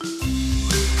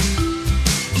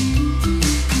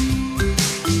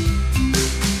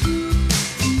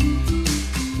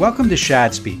Welcome to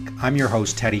Shad Speak. I'm your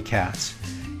host, Teddy Katz.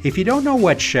 If you don't know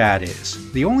what Shad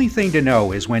is, the only thing to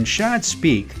know is when Shads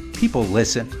speak, people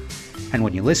listen. And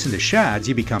when you listen to Shads,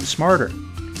 you become smarter,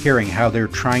 hearing how they're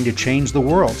trying to change the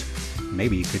world.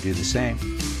 Maybe you could do the same.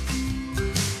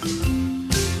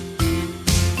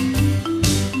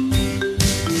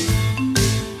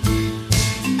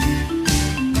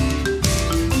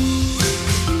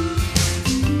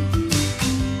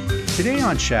 Today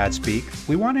on Shad Speak,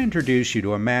 we want to introduce you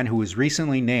to a man who was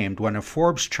recently named one of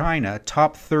Forbes China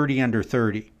Top 30 Under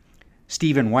 30.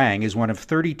 Stephen Wang is one of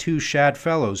 32 Shad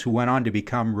Fellows who went on to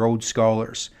become Rhodes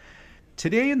Scholars.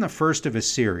 Today, in the first of a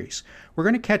series, we're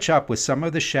going to catch up with some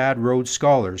of the Shad Rhodes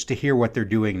Scholars to hear what they're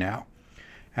doing now.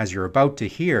 As you're about to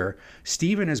hear,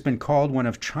 Stephen has been called one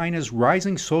of China's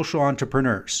rising social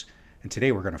entrepreneurs, and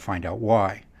today we're going to find out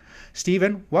why.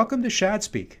 Stephen, welcome to Shad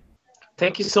Speak.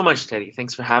 Thank you so much, Teddy.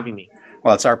 Thanks for having me.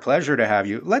 Well, it's our pleasure to have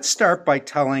you. Let's start by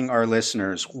telling our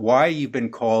listeners why you've been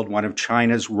called one of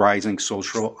China's rising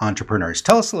social entrepreneurs.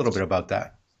 Tell us a little bit about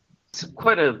that. It's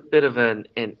quite a bit of an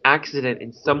accident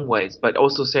in some ways, but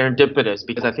also serendipitous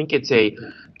because I think it's a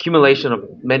accumulation of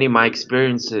many of my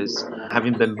experiences,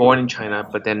 having been born in China,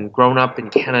 but then grown up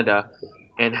in Canada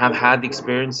and have had the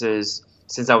experiences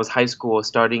since I was high school,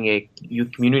 starting a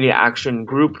youth community action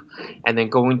group and then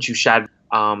going to Shad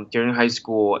during high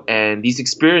school, and these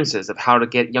experiences of how to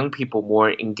get young people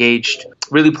more engaged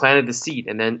really planted the seed.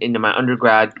 And then into my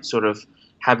undergrad, sort of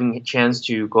having a chance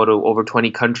to go to over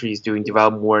 20 countries doing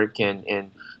development work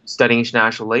and studying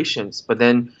international relations. But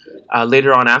then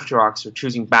later on after Oxford,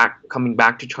 coming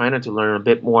back to China to learn a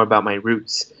bit more about my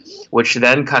roots, which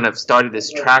then kind of started this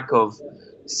track of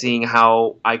seeing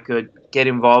how I could get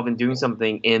involved in doing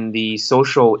something in the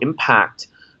social impact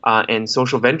and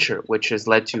social venture, which has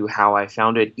led to how I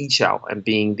founded Yixiao and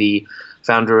being the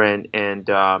founder and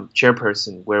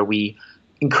chairperson, where we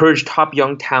encourage top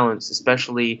young talents,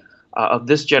 especially of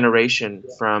this generation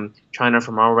from China,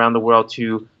 from all around the world,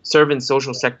 to serve in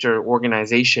social sector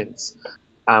organizations.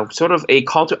 Sort of a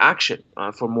call to action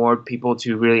for more people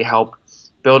to really help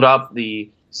build up the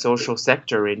social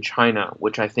sector in China,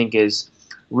 which I think is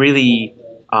really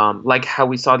like how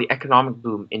we saw the economic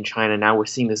boom in China. Now we're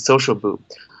seeing the social boom.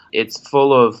 It's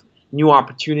full of new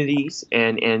opportunities,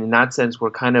 and in that sense,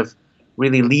 we're kind of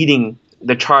really leading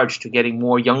the charge to getting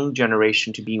more young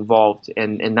generation to be involved.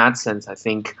 And in that sense, I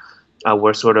think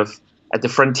we're sort of at the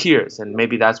frontiers, and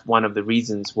maybe that's one of the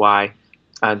reasons why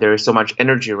there is so much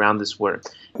energy around this work.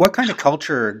 What kind of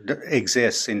culture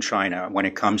exists in China when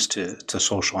it comes to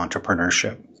social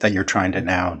entrepreneurship that you're trying to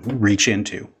now reach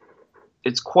into?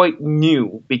 It's quite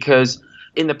new because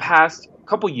in the past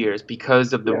couple years,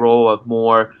 because of the role of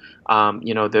more,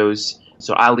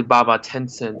 so Alibaba,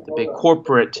 Tencent, the big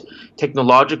corporate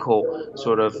technological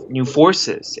sort of new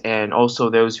forces, and also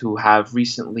those who have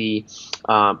recently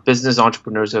business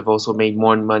entrepreneurs who have also made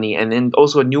more money, and then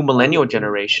also a new millennial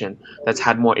generation that's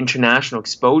had more international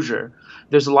exposure.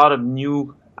 There's a lot of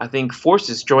new, I think,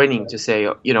 forces joining to say,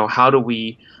 how do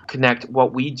we connect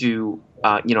what we do,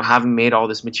 having made all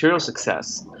this material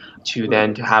success, to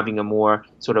having a more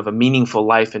sort of a meaningful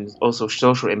life and also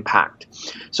social impact.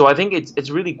 So I think it's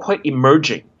really quite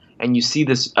emerging, and you see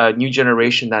this new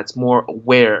generation that's more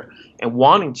aware and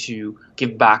wanting to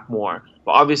give back more.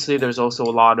 But obviously there's also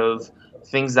a lot of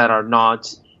things that are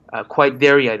not quite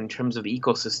there yet in terms of the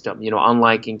ecosystem.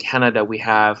 Unlike in Canada, we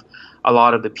have a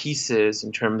lot of the pieces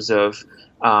in terms of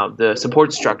the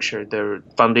support structure, the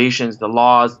foundations, the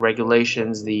laws,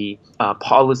 regulations, the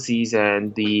policies,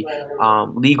 and the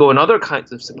legal and other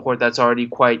kinds of support that's already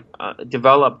quite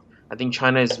developed. I think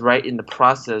China is right in the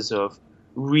process of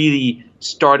really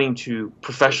starting to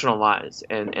professionalize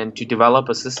and to develop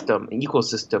a system, an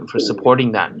ecosystem for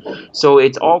supporting that. So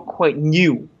it's all quite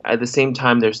new. At the same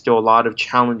time, there's still a lot of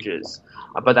challenges.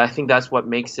 But I think that's what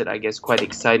makes it, I guess, quite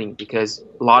exciting, because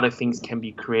a lot of things can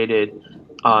be created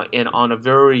on a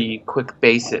very quick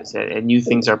basis, and new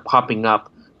things are popping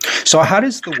up. So how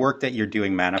does the work that you're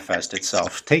doing manifest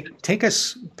itself? Paint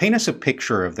us a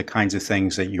picture of the kinds of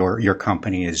things that your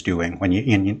company is doing when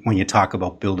you talk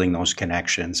about building those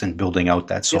connections and building out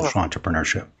that social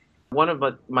entrepreneurship. One of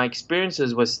my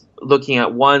experiences was looking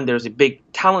at, one, there's a big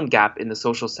talent gap in the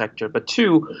social sector, but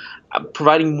two,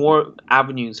 providing more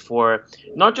avenues for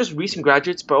not just recent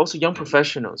graduates, but also young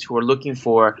professionals who are looking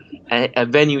for a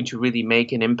venue to really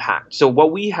make an impact. So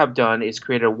what we have done is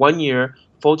create a 1-year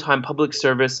full-time public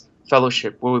service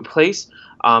fellowship where we place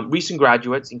recent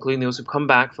graduates, including those who come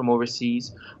back from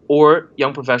overseas, or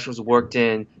young professionals who worked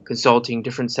in consulting,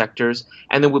 different sectors,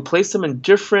 and then we place them in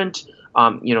different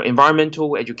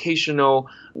environmental, educational,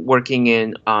 working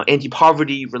in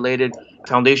anti-poverty related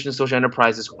foundation social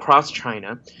enterprises across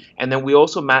China. And then we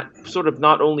also sort of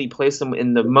not only place them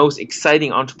in the most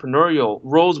exciting entrepreneurial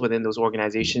roles within those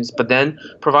organizations, but then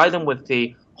provide them with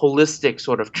a holistic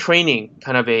sort of training,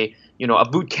 kind of a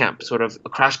boot camp, sort of a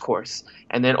crash course,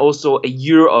 and then also a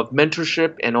year of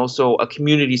mentorship and also a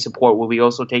community support where we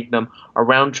also take them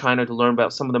around China to learn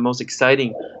about some of the most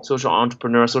exciting social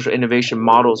entrepreneur, social innovation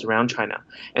models around China.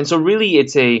 And so really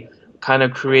it's a kind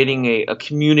of creating a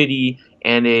community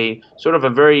and a sort of a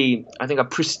very, I think, a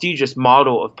prestigious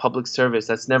model of public service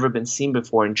that's never been seen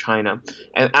before in China.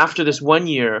 And after this 1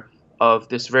 year of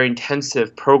this very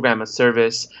intensive program of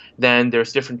service, then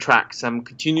there's different tracks. Some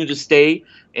continue to stay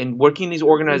and working in these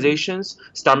organizations.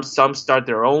 Some start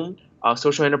their own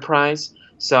social enterprise.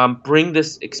 Some bring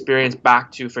this experience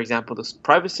back to, for example, the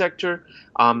private sector.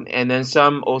 And then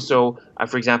some also,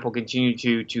 for example, continue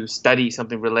to study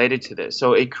something related to this.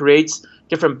 So it creates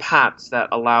different paths that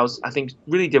allows, I think,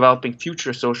 really developing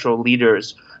future social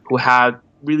leaders who have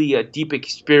really a deep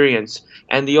experience.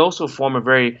 And they also form a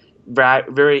very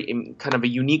kind of a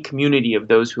unique community of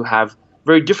those who have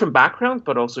very different backgrounds,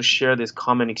 but also share this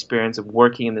common experience of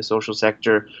working in the social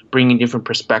sector, bringing different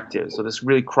perspectives. So this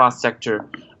really cross-sector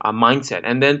mindset.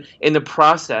 And then in the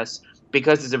process,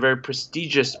 because it's a very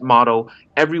prestigious model,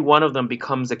 every one of them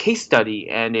becomes a case study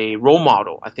and a role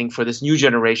model, I think, for this new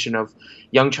generation of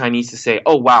young Chinese to say,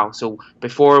 oh, wow, so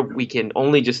before we can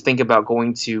only just think about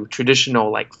going to traditional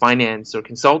like finance or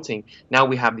consulting, now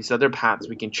we have these other paths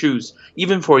we can choose.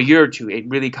 Even for a year or two, it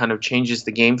really kind of changes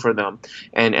the game for them.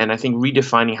 And I think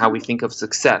redefining how we think of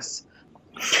success.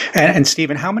 And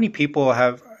Stephen, how many people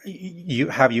have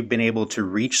you been able to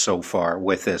reach so far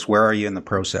with this? Where are you in the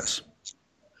process?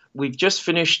 We've just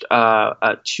finished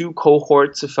 2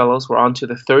 cohorts of fellows. We're on to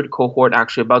the 3rd cohort,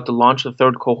 actually about to launch the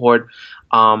 3rd cohort,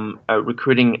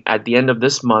 recruiting at the end of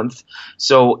this month.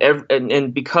 So,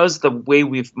 and because the way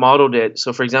we've modeled it,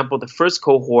 so for example, the first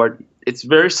cohort, it's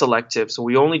very selective. So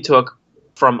we only took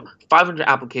from 500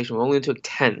 applications, we only took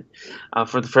 10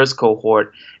 for the first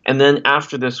cohort. And then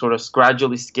after this sort of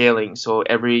gradually scaling, so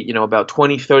every, about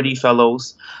 20, 30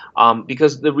 fellows,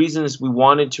 because the reason is we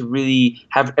wanted to really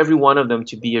have every one of them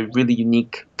to be a really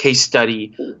unique case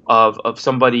study of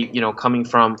somebody, coming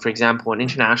from, for example, an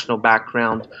international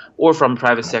background or from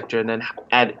private sector, and then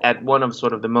at one of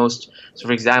sort of the most, so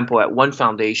for example, at one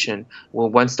foundation,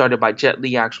 one started by Jet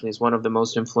Li, actually is one of the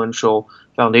most influential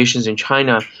foundations in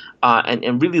China,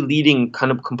 and really leading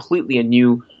kind of completely a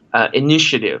new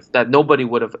initiative that nobody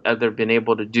would have ever been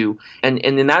able to do. And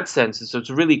in that sense, so it's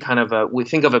really kind of we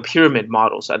think of a pyramid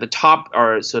model. So at the top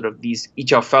are sort of these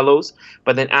EHL fellows,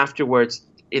 but then afterwards,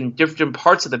 in different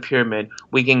parts of the pyramid,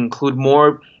 we can include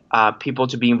more people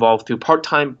to be involved through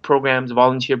part-time programs,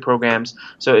 volunteer programs.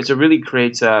 So it really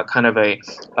creates a kind of a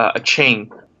chain.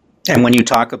 And when you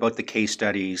talk about the case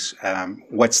studies,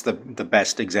 what's the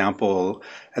best example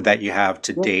that you have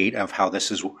to date of how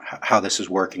this is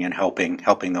working and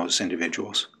helping those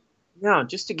individuals? Yeah,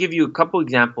 just to give you a couple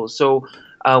examples. So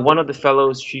one of the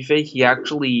fellows, Xu Fei, he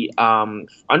actually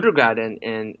undergrad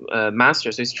and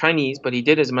master's. So he's Chinese, but he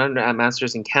did his undergrad and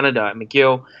master's in Canada at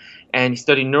McGill, and he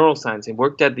studied neuroscience and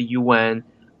worked at the UN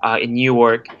in New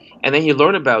York. And then he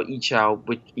learned about EHL,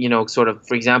 which, sort of,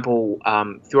 for example,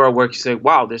 through our work, he said,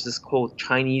 wow, there's this whole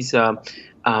Chinese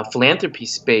philanthropy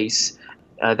space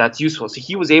that's useful. So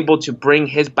he was able to bring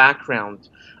his background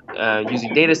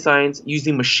using data science,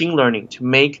 using machine learning to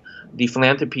make the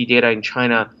philanthropy data in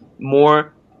China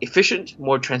more efficient,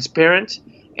 more transparent,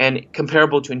 and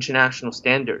comparable to international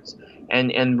standards.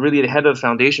 And really the head of the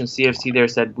foundation, CFC, there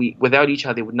said without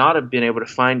EHL, they would not have been able to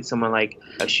find someone like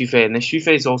Xu Fei. And then Xu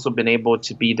Fei has also been able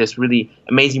to be this really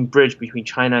amazing bridge between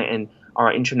China and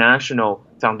our international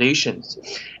foundations.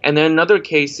 And then another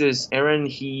case is Aaron,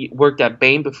 he worked at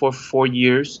Bain before for 4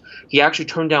 years. He actually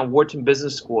turned down Wharton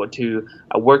Business School to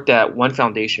work at one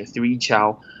foundation through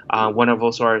EHL, one of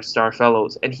also our star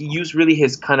fellows. And he used really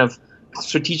his kind of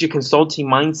strategic consulting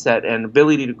mindset and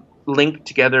ability to link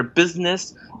together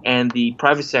business and the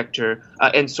private sector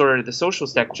and sort of the social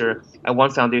sector at one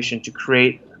foundation to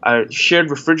create a shared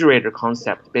refrigerator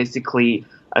concept, basically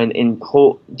in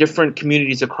whole different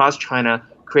communities across China,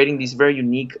 creating these very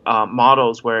unique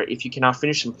models where if you cannot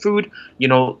finish some food,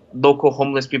 local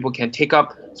homeless people can take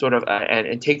up sort of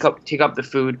and take up the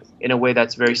food in a way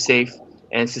that's very safe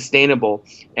and sustainable.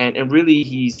 And really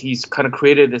he's kind of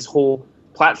created this whole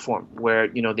platform where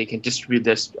they can distribute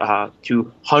this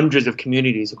to hundreds of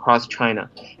communities across China.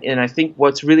 And I think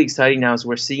what's really exciting now is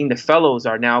we're seeing the fellows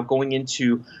are now going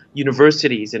into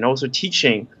universities and also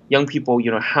teaching young people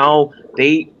how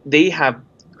they have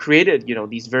created,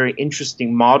 these very interesting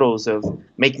models of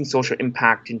making social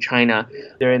impact in China.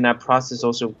 They're in that process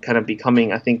also kind of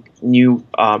becoming, I think, new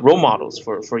role models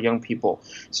for young people.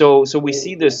 So we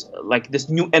see this like this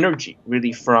new energy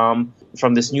really from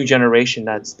this new generation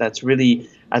that's really,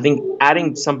 I think,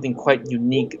 adding something quite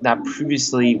unique that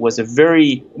previously was a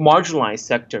very marginalized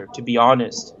sector, to be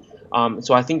honest.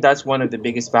 So I think that's one of the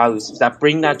biggest values, is that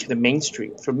bring that to the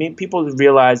mainstream. For me, people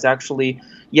realize actually,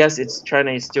 yes,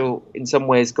 China is still in some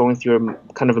ways going through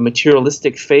a kind of a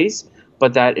materialistic phase,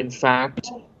 but that in fact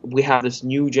we have this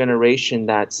new generation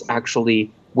that's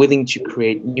actually willing to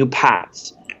create new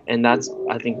paths. And that's,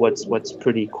 I think, what's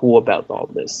pretty cool about all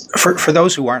this. For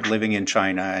those who aren't living in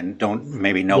China and don't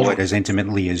maybe know it as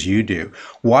intimately as you do,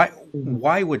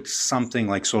 why would something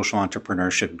like social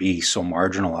entrepreneurship be so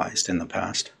marginalized in the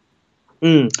past?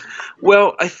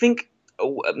 Well, I think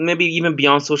maybe even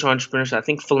beyond social entrepreneurship, I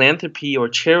think philanthropy or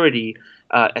charity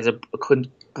as a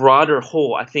broader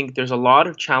whole, I think there's a lot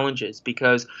of challenges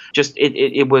because just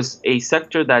it was a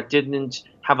sector that didn't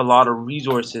have a lot of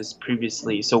resources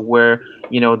previously. So where,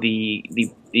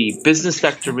 the business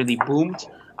sector really boomed,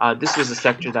 this was a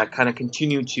sector that kind of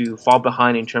continued to fall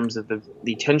behind in terms of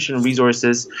the attention and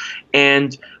resources.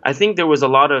 And I think there was a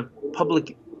lot of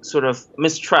public sort of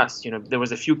mistrust. There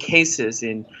was a few cases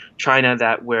in China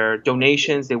that where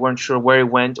donations, they weren't sure where it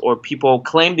went, or people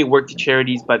claimed they worked at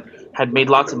charities but had made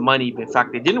lots of money. But in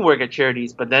fact, they didn't work at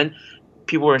charities, but then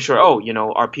people weren't sure,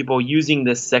 are people using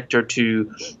this sector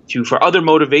to for other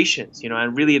motivations,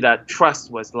 and really that trust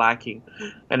was lacking.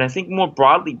 And I think more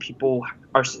broadly, people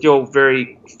are still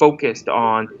very focused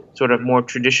on sort of more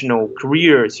traditional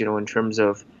careers, in terms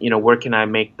of, where can I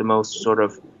make the most sort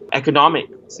of economic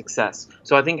success.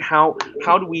 So I think how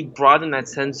do we broaden that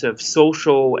sense of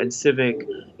social and civic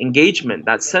engagement,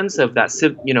 that sense of that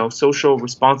social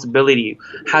responsibility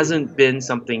hasn't been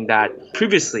something that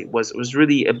previously was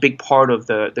really a big part of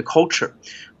the culture.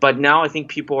 But now I think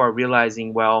people are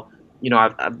realizing, well,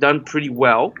 I've done pretty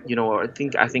well, I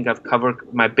think I've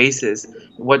covered my bases.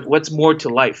 What's more to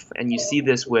life? And you see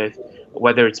this with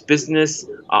whether it's business,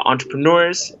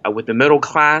 entrepreneurs, with the middle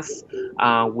class,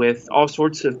 with all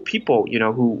sorts of people,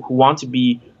 who want to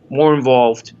be more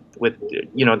involved with,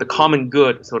 the common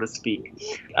good, so to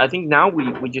speak. I think now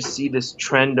we just see this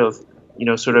trend of,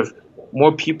 sort of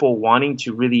more people wanting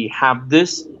to really have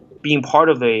this being part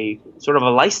of a sort of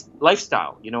a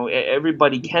lifestyle.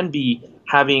 Everybody can be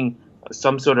having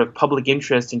some sort of public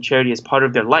interest in charity as part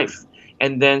of their life.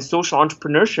 And then social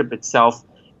entrepreneurship itself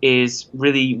is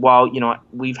really, while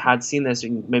we've had seen this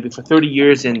maybe for 30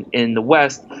 years in the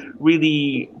West,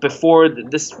 really before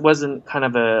this wasn't kind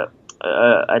of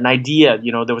an idea.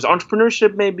 There was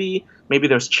entrepreneurship, maybe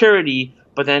there's charity,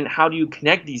 but then how do you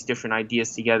connect these different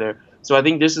ideas together? So I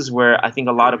think this is where I think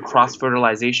a lot of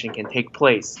cross-fertilization can take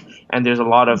place. And there's a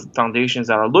lot of foundations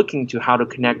that are looking to how to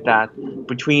connect that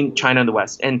between China and the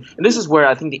West. And this is where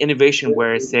I think the innovation,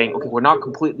 where it's saying, okay, we're not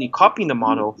completely copying the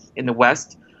model in the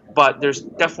West, but there's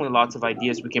definitely lots of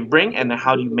ideas we can bring, and then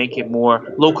how do you make it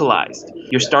more localized?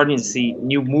 You're starting to see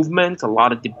new movements, a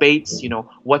lot of debates,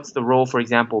 what's the role, for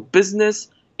example, business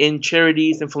in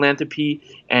charities and philanthropy,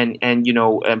 and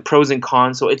pros and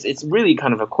cons. So it's really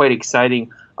kind of a quite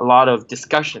exciting, a lot of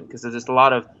discussion, because there's a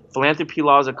lot of philanthropy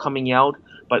laws are coming out,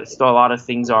 but still a lot of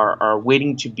things are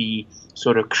waiting to be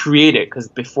sort of created, because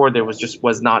before there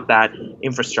was not that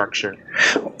infrastructure.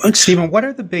 Stephen, what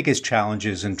are the biggest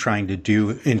challenges in trying to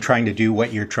do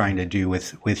what you're trying to do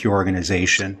with your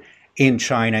organization in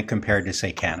China compared to,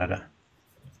 say, Canada?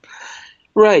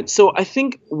 Right. So I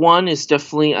think one is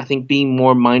definitely, I think, being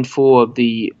more mindful of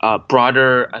the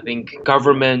broader, I think,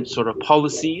 government sort of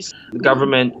policies. The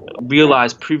government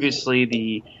realized previously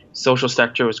the social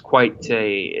sector was quite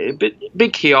a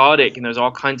bit chaotic, and there's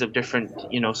all kinds of different,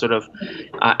 sort of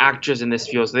actors in this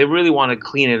field. So they really want to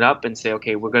clean it up and say,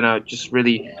 okay, we're going to just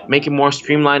really make it more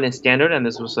streamlined and standard. And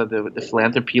this was the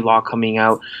philanthropy law coming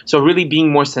out. So really being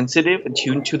more sensitive and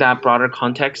tuned to that broader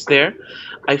context there.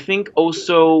 I think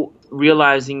also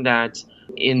realizing that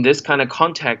in this kind of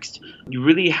context, you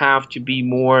really have to be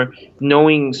more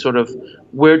knowing sort of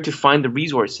where to find the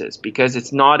resources, because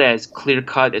it's not as clear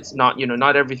cut. It's not,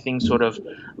 not everything sort of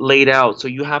laid out. So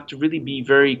you have to really be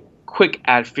very quick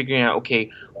at figuring out, okay,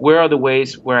 where are the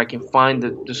ways where I can find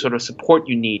the sort of support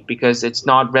you need, because it's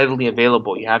not readily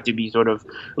available. You have to be sort of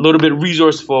a little bit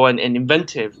resourceful and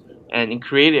inventive and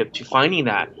creative to finding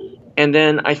that. And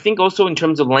then I think also in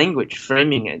terms of language,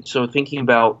 framing it. So thinking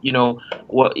about,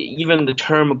 what even the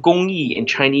term 公益 in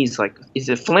Chinese, like, is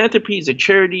it philanthropy? Is it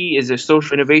charity? Is it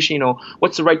social innovation?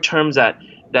 What's the right terms that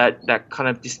that kind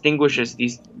of distinguishes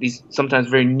these sometimes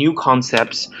very new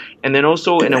concepts, and then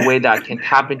also in a way that can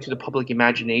tap into the public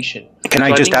imagination. Can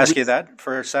I just ask you that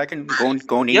for a second?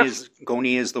 Goni Yeah.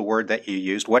 is the word that you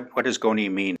used. What does Goni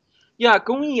mean? Yeah,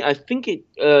 Gongyi, I think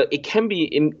it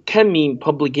can mean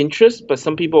public interest, but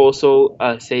some people also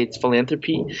say it's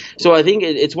philanthropy. So I think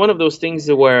it's one of those things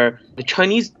where the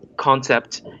Chinese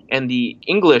concept and the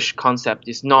English concept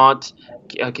is not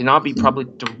cannot be probably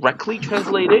directly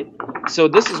translated. So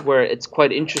this is where it's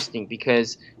quite interesting,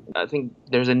 because I think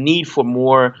there's a need for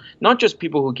more, not just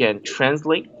people who can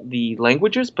translate the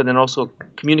languages, but then also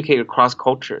communicate across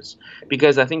cultures.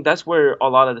 Because I think that's where a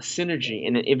lot of the synergy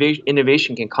and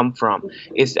innovation can come from,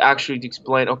 is actually to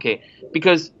explain, okay,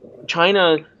 because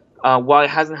China, while it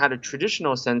hasn't had a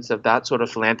traditional sense of that sort of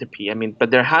philanthropy, I mean,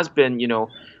 but there has been,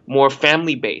 more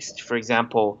family-based, for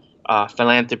example,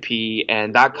 philanthropy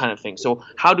and that kind of thing. So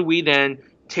how do we then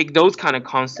take those kind of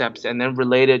concepts and then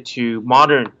relate it to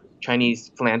modern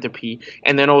Chinese philanthropy,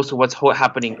 and then also what's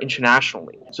happening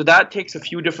internationally? So that takes a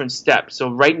few different steps.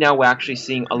 So right now we're actually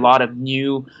seeing a lot of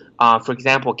new, for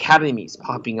example, academies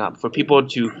popping up for people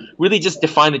to really just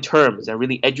define the terms and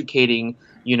really educating,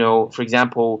 for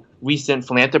example, recent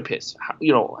philanthropists.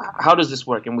 How does this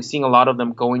work? And we're seeing a lot of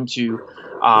them going to,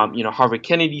 Harvard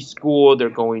Kennedy School.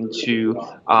 They're going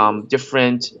to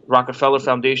different Rockefeller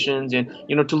foundations, and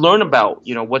to learn about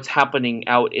what's happening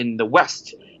out in the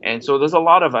West. And so there's a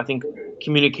lot of, I think,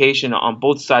 communication on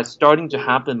both sides starting to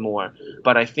happen more.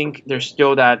 But I think there's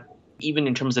still that, even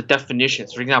in terms of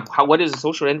definitions. For example, what is a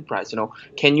social enterprise?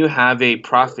 Can you have a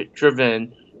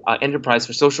profit-driven enterprise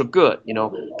for social good?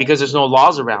 Because there's no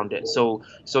laws around it. So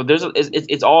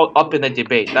it's all up in the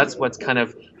debate. That's what's kind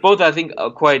of both, I think,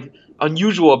 quite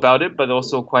unusual about it, but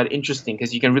also quite interesting,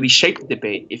 because you can really shape the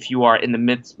debate if you are in the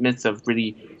midst of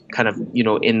really kind of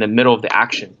in the middle of the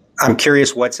action. I'm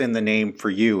curious what's in the name for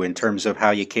you in terms of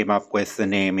how you came up with the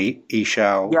name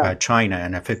Yixiao China,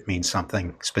 and if it means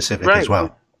something specific as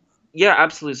well. Yeah,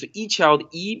 absolutely. So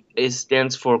Yiqiao,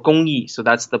 stands for Gongyi, so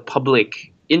that's the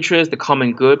public interest, the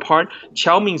common good part.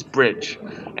 Qiao means bridge,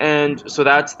 and so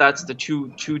that's the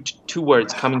two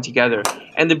words coming together.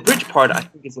 And the bridge part, I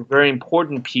think, is a very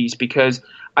important piece, because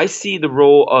I see the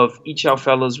role of Yiqiao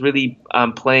Fellows really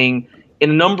playing in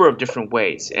a number of different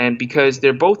ways. And because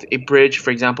they're both a bridge,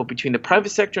 for example, between the private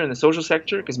sector and the social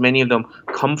sector, because many of them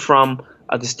come from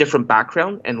this different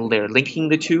background, and they're linking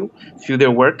the two through their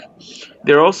work.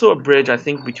 They're also a bridge, I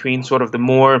think, between sort of the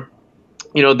more,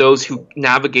 those who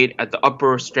navigate at the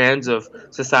upper strands of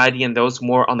society and those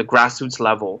more on the grassroots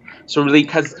level. So really,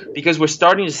 because we're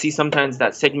starting to see sometimes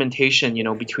that segmentation,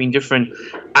 between different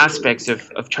aspects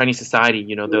of Chinese society.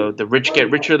 The rich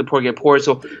get richer, the poor get poorer.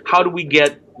 So how do we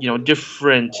get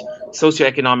different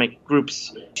socioeconomic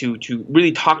groups to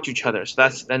really talk to each other? So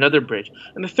that's another bridge.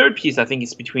 And the third piece, I think,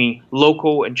 is between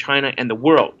local and China and the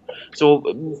world. So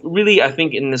really, I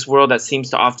think in this world that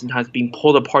seems to oftentimes being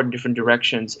pulled apart in different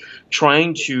directions,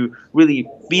 trying to really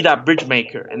be that bridge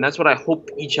maker. And that's what I hope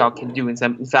Yiqiao can do.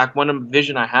 In fact, one of the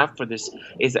vision I have for this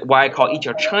is why I call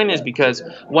Yiqiao China, is because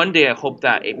one day I hope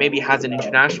that it maybe has an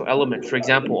international element. For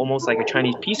example, almost like a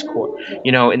Chinese Peace Corps,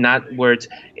 in that words,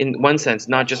 in one sense,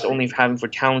 not just only having for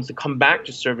talents to come back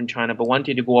to serve in China, but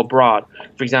wanting to go abroad.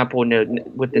 For example,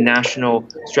 with the national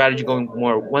strategy going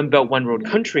more one belt, one road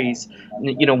countries,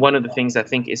 one of the things I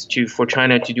think is for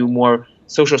China to do more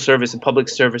social service and public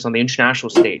service on the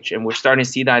international stage. And we're starting to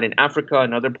see that in Africa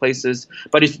and other places,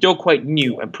 but it's still quite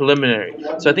new and preliminary.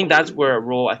 So I think that's where a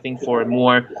role, I think, for a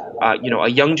more, a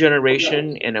young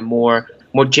generation and a more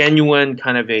genuine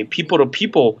kind of a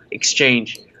people-to-people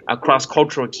exchange,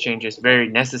 cross-cultural exchange is very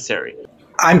necessary.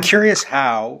 I'm curious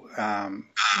how,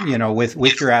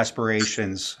 with your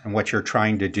aspirations and what you're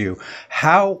trying to do,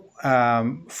 how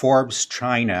Forbes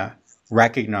China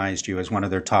recognized you as one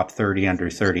of their top 30 under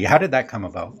 30. How did that come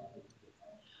about?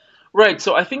 Right.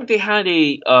 So I think they had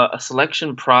a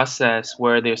selection process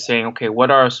where they're saying, okay,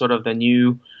 what are sort of the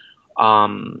new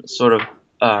sort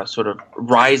of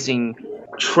rising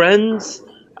trends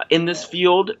in this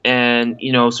field? And,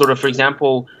 sort of, for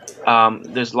example,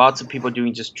 there's lots of people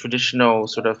doing just traditional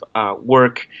sort of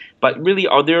work, but really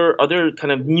are there other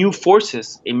kind of new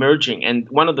forces emerging? And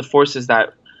one of the forces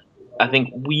that I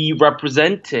think we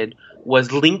represented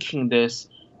was linking this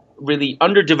really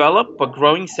underdeveloped but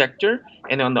growing sector,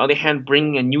 and on the other hand,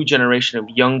 bringing a new generation of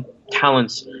young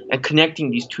talents and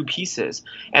connecting these two pieces.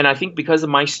 And I think because of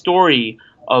my story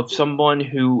of someone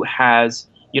who has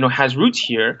roots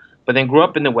here, but then grew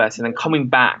up in the West and then coming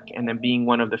back and then being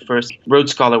one of the first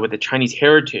Rhodes Scholar with the Chinese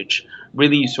heritage,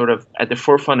 really sort of at the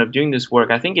forefront of doing this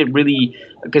work, I think it really,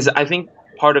 because I think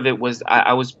part of it was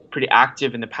I was pretty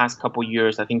active in the past couple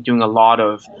years. I think doing a lot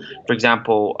of, for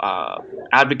example,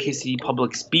 advocacy,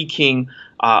 public speaking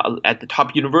at the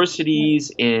top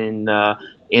universities in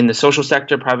the social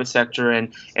sector, private sector,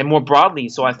 and more broadly.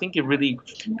 So I think it really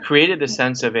created a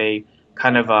sense of a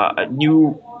kind of a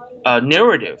new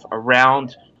narrative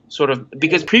around sort of,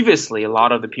 because previously a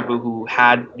lot of the people who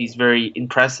had these very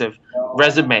impressive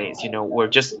resumes, were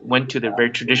just went to the very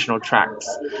traditional tracks.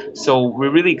 So we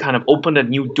really kind of opened a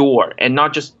new door, and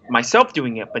not just myself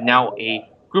doing it, but now a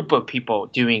group of people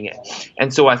doing it.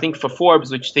 And so I think for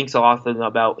Forbes, which thinks often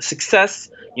about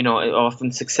success,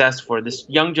 often success for this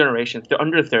young generation,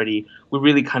 under 30, we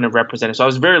really kind of represent it. So I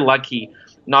was very lucky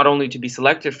not only to be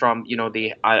selected from,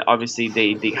 obviously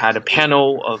they had a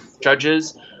panel of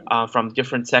judges from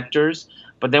different sectors,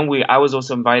 but then I was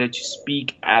also invited to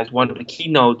speak as one of the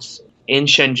keynotes in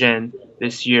Shenzhen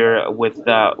this year with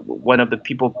one of the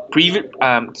people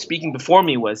speaking before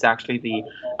me was actually the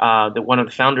one of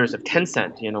the founders of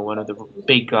Tencent, one of the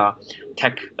big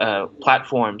tech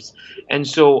platforms. And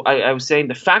so I was saying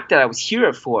the fact that I was here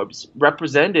at Forbes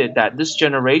represented that this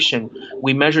generation,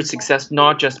 we measured success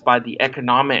not just by the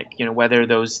economic, whether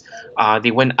those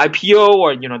they went IPO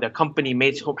or their company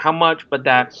made how much, but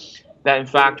that in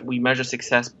fact we measure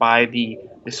success by the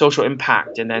social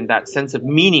impact and then that sense of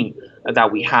meaning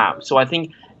that we have. So I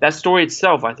think that story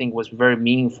itself, I think, was very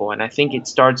meaningful, and I think it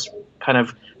starts kind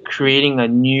of creating a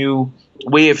new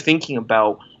way of thinking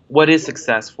about what is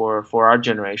success for our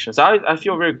generation. So I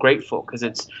feel very grateful because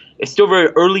it's still very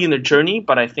early in the journey,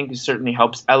 but I think it certainly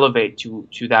helps elevate to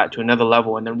another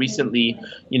level. And then recently,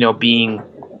 being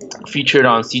featured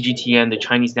on CGTN, the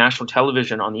Chinese national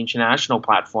television, on the international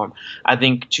platform, I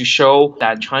think to show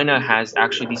that China has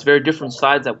actually these very different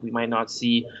sides that we might not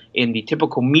see in the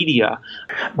typical media.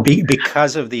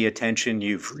 Because of the attention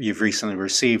you've recently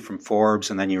received from Forbes,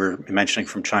 and then you were mentioning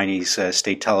from Chinese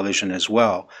state television as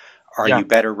well, are you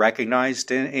better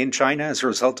recognized in China as a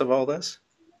result of all this?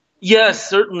 Yes,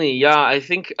 certainly. Yeah, I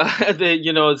think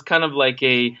it's kind of like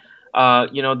a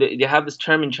they have this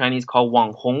term in Chinese called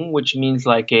Wang Hong, which means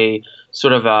like a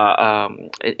sort of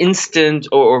an instant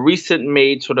or recent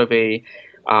made sort of a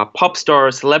pop star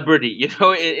celebrity,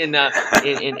 and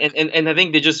I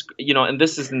think they just and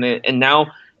this is and now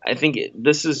I think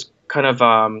this is kind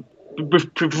of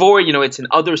before it's in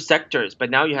other sectors, but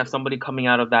now you have somebody coming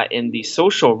out of that in the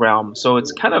social realm. So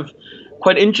it's kind of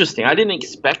quite interesting. I didn't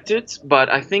expect it, but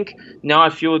I think now I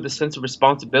feel the sense of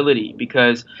responsibility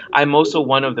because I'm also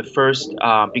one of the first,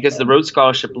 because the Rhodes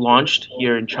Scholarship launched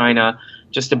here in China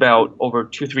just about over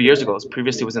 2-3 years ago.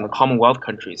 Previously it was in the Commonwealth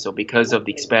countries. So because of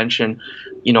the expansion,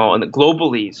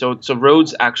 globally, so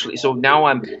Rhodes actually, so now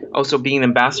I'm also being an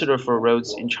ambassador for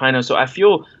Rhodes in China. So I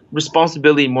feel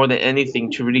responsibility more than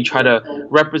anything to really try to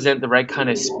represent the right kind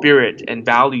of spirit and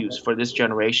values for this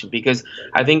generation, because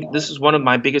I think this is one of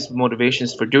my biggest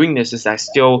motivations for doing this is I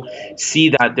still see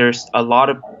that there's a lot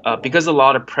of because a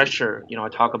lot of pressure, I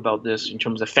talk about this in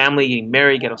terms of family, getting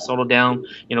married, get to settle down,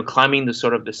 climbing the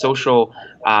sort of the social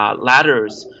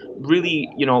ladders. Really,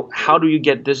 how do you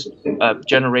get this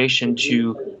generation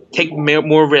to take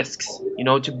more risks,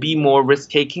 to be more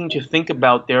risk-taking, to think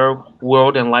about their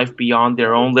world and life beyond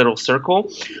their own little circle?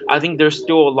 I think there's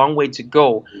still a long way to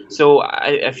go. So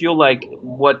I feel like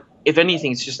if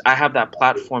anything, it's just I have that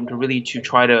platform to really to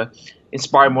try to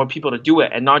inspire more people to do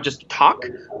it and not just talk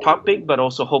big, but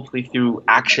also hopefully through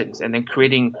actions and then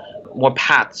creating more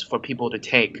paths for people to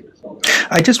take.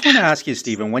 I just want to ask you,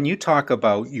 Stephen, when you talk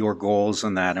about your goals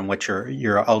and that and what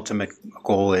your ultimate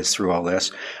goal is through all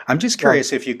this, I'm just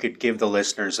curious if you could give the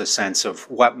listeners a sense of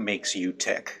what makes you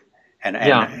tick. And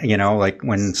like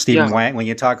when Stephen Wang, when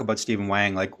you talk about Stephen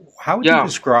Wang, like how would you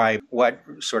describe what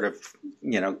sort of,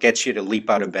 gets you to leap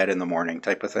out of bed in the morning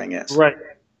type of thing is?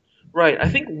 Right. I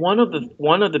think one of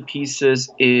the pieces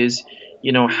is,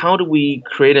 how do we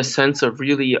create a sense of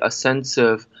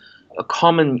a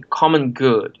common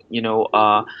good,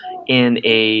 in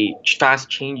a fast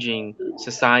changing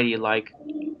society like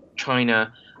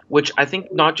China, which I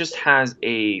think not just has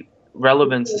a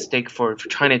relevance at stake for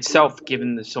China itself,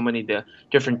 given so many the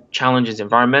different challenges,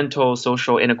 environmental,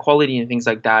 social inequality, and things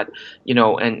like that,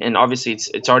 and obviously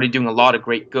it's already doing a lot of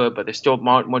great good, but there's still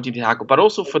more to tackle, but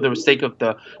also for the sake of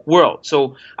the world.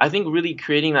 So I think really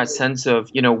creating that sense of,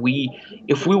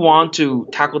 if we want to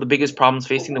tackle the biggest problems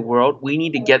facing the world, we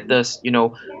need to get this,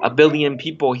 1 billion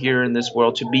people here in this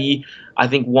world to be, I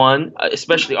think, one,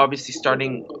 especially obviously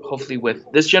starting hopefully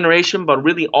with this generation, but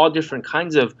really all different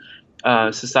kinds of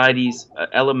society's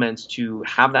elements to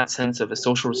have that sense of a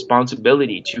social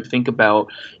responsibility to think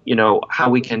about, how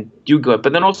we can do good,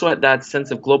 but then also at that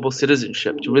sense of global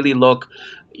citizenship to really look,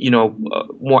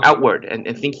 more outward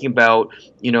and thinking about,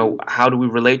 how do we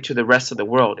relate to the rest of the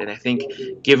world. And I think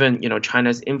given,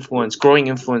 China's influence, growing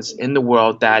influence in the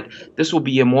world, that this will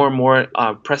be a more and more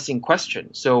pressing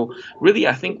question. So really,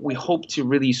 I think we hope to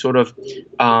really sort of,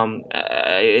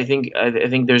 I think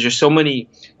there's just so many,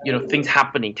 things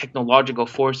happening, technological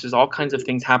forces, all kinds of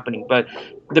things happening. But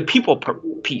the people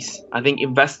piece, I think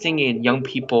investing in young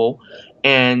people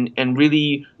and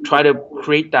really try to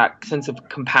create that sense of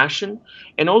compassion,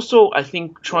 and also I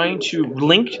think trying to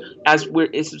link, as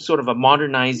it's sort of a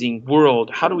modernizing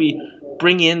world, how do we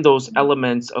bring in those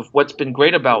elements of what's been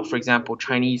great about, for example,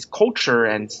 Chinese culture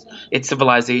and its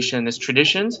civilization, its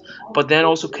traditions, but then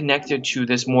also connected to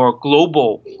this more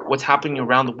global, what's happening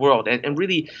around the world, and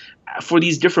really for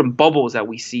these different bubbles that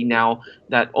we see now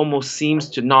that almost seems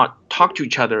to not talk to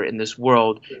each other in this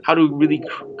world, how do we really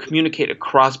communicate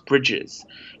across bridges?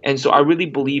 And so I really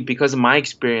believe, because of my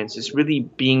experience, it's really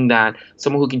being that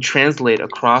someone who can translate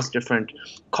across different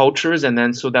cultures, and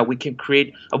then so that we can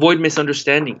avoid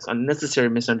misunderstandings, unnecessary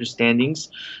misunderstandings,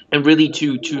 and really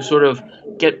to sort of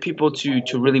get people to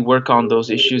really work on those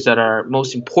issues that are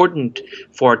most important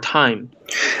for our time.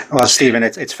 Well, Stephen,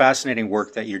 it's fascinating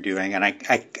work that you're doing, and I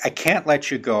can't let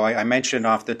you go. I mentioned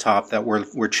off the top that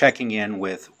we're checking in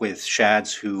with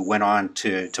Shads who went on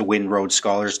to win Rhodes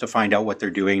Scholars to find out what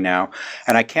they're doing now,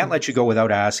 and I can't let you go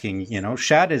without asking.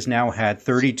 Shad has now had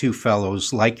 32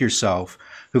 fellows like yourself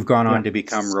who've gone on to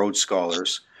become Rhodes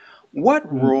Scholars. What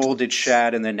role did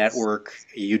Shad and the network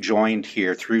you joined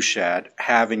here through Shad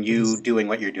have in you doing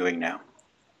what you're doing now?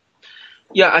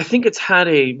 Yeah, I think it's had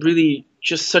a really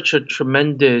just such a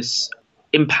tremendous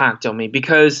impact on me,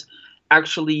 because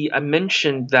actually I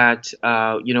mentioned that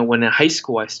when in high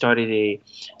school I started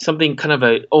something kind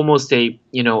of almost a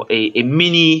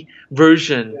mini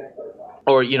version,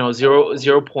 or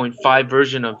 0.5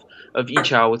 version of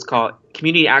eChao. It's called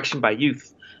Community Action by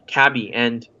Youth, CABY,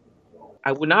 and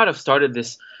I would not have started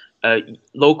this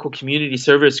local community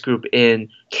service group in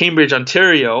Cambridge,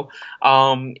 Ontario,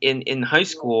 in high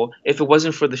school, if it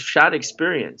wasn't for the Shad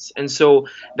experience. And so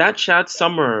that Shad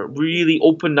summer really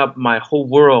opened up my whole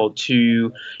world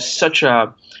to such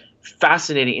a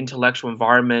fascinating intellectual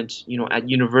environment, at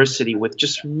university, with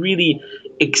just really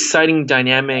exciting,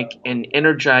 dynamic, and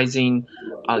energizing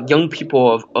young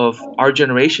people of our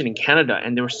generation in Canada.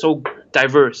 And they were so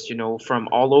diverse, from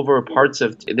all over parts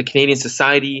of the Canadian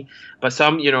society, but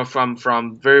some,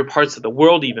 from various parts of the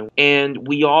world even. And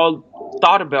we all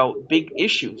thought about big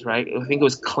issues, right? I think it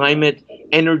was climate,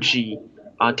 energy,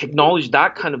 technology,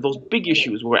 that kind of, those big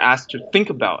issues were asked to think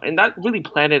about. And that really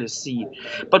planted a seed.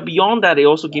 But beyond that, it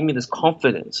also gave me this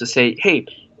confidence to say, hey,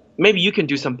 maybe you can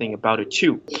do something about it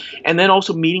too. And then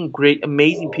also meeting great,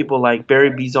 amazing people like Barry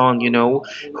Bison,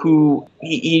 who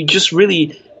he just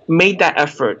really made that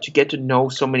effort to get to know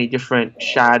so many different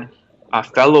Shad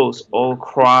fellows all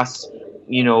across,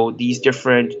 these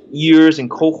different years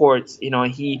and cohorts. You're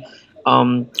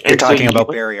talking about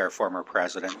Barry, our former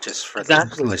president, just for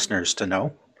the listeners to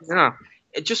know. Yeah.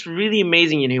 It's just really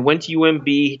amazing. He went to UNB,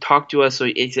 he talked to us. So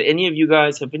if any of you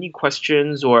guys have any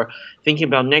questions or thinking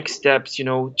about next steps,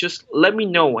 just let me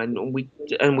know and we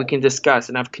can discuss.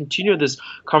 And I've continued this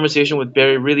conversation with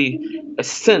Barry really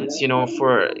since,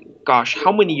 for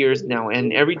how many years now.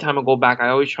 And every time I go back, I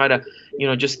always try to,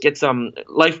 just get some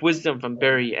life wisdom from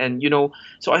Barry. And,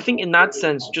 so I think in that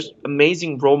sense, just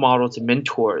amazing role models and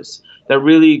mentors that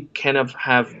really kind of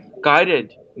have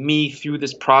guided me through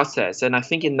this process. And I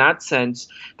think in that sense,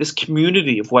 this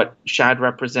community of what Shad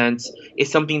represents is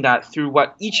something that through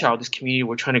what eChao, this community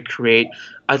we're trying to create,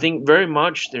 I think very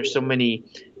much there's so many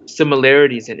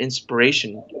similarities and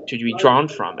inspiration to be drawn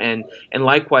from. And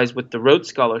likewise with the Rhodes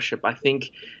Scholarship, I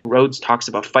think Rhodes talks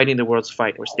about fighting the world's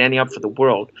fight. We're standing up for the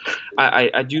world.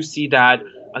 I do see that,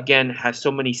 again, has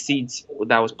so many seeds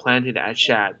that was planted at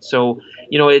Shad. So,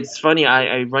 it's funny,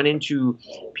 I run into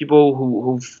people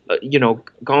who've,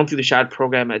 gone through the Shad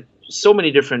program at so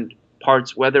many different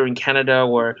parts, whether in Canada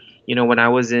or, when I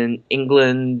was in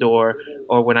England or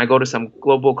when I go to some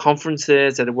global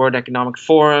conferences at the World Economic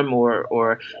Forum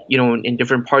or in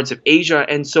different parts of Asia.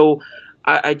 And so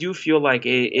I do feel like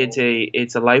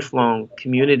it's a lifelong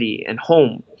community and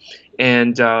home.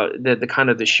 And the kind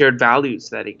of the shared values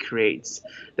that it creates,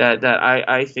 that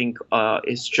I think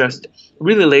is just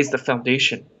really lays the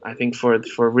foundation, I think,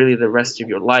 for really the rest of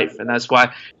your life. And that's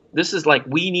why this is like,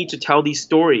 we need to tell these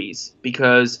stories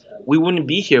because we wouldn't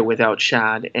be here without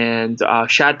Shad, and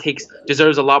Shad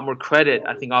deserves a lot more credit,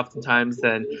 I think, oftentimes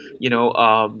than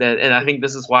and I think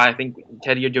this is why I think,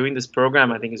 Teddy, you're doing this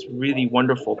program. I think it's really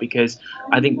wonderful because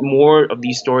I think more of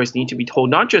these stories need to be told,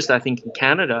 not just I think in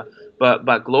Canada, but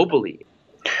globally.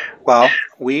 Well,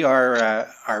 we are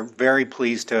very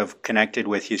pleased to have connected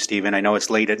with you, Stephen. I know it's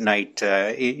late at night,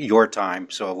 your time,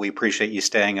 so we appreciate you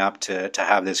staying up to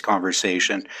have this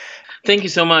conversation. Thank you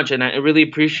so much, and I really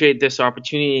appreciate this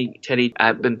opportunity, Teddy.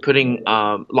 I've been putting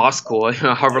law school,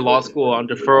 Harvard Law School, on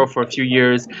deferral for a few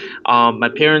years. My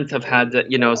parents have had,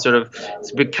 sort of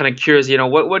been kind of curious,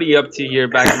 what are you up to here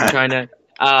back in China?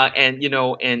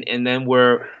 And then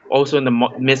we're also in the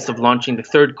midst of launching the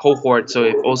third cohort. So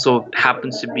if also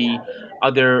happens to be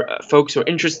other folks who are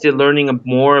interested in learning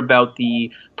more about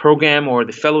the program or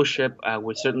the fellowship,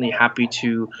 we're certainly happy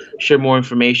to share more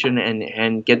information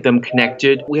and get them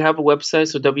connected. We have a website,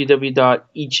 so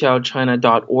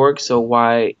www.yiqiaochina.org. So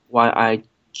YIQIAO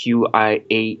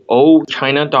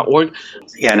China.org.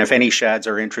 Yeah, and if any Shads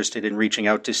are interested in reaching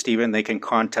out to Stephen, they can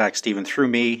contact Stephen through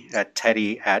me at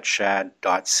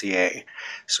teddy@shad.ca.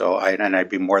 So I'd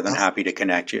be more than happy to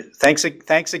connect you. Thanks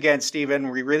again, Stephen.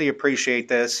 We really appreciate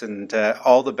this, and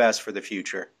all the best for the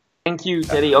future. Thank you,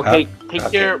 Teddy. Okay,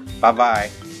 take care. Bye-bye.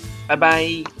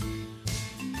 Bye-bye.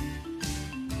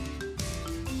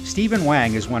 Stephen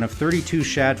Wang is one of 32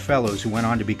 Shad Fellows who went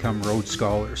on to become Rhodes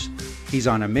Scholars. He's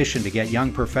on a mission to get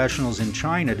young professionals in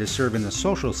China to serve in the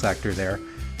social sector there,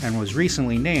 and was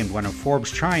recently named one of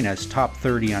Forbes China's top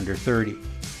 30 under 30.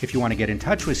 If you want to get in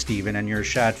touch with Stephen and you're a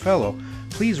Shad Fellow,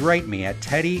 please write me at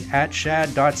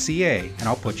teddy@shad.ca and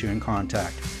I'll put you in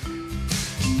contact.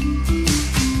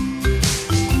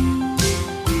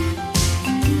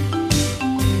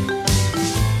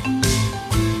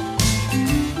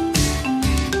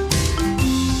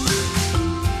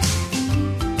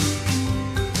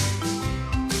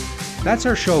 That's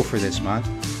our show for this month.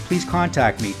 Please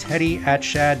contact me,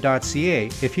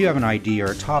 teddy@shad.ca, if you have an idea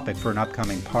or a topic for an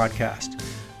upcoming podcast.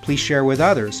 Please share with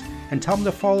others and tell them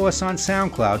to follow us on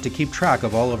SoundCloud to keep track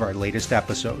of all of our latest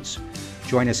episodes.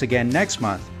 Join us again next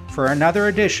month for another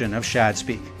edition of Shad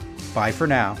Speak. Bye for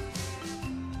now.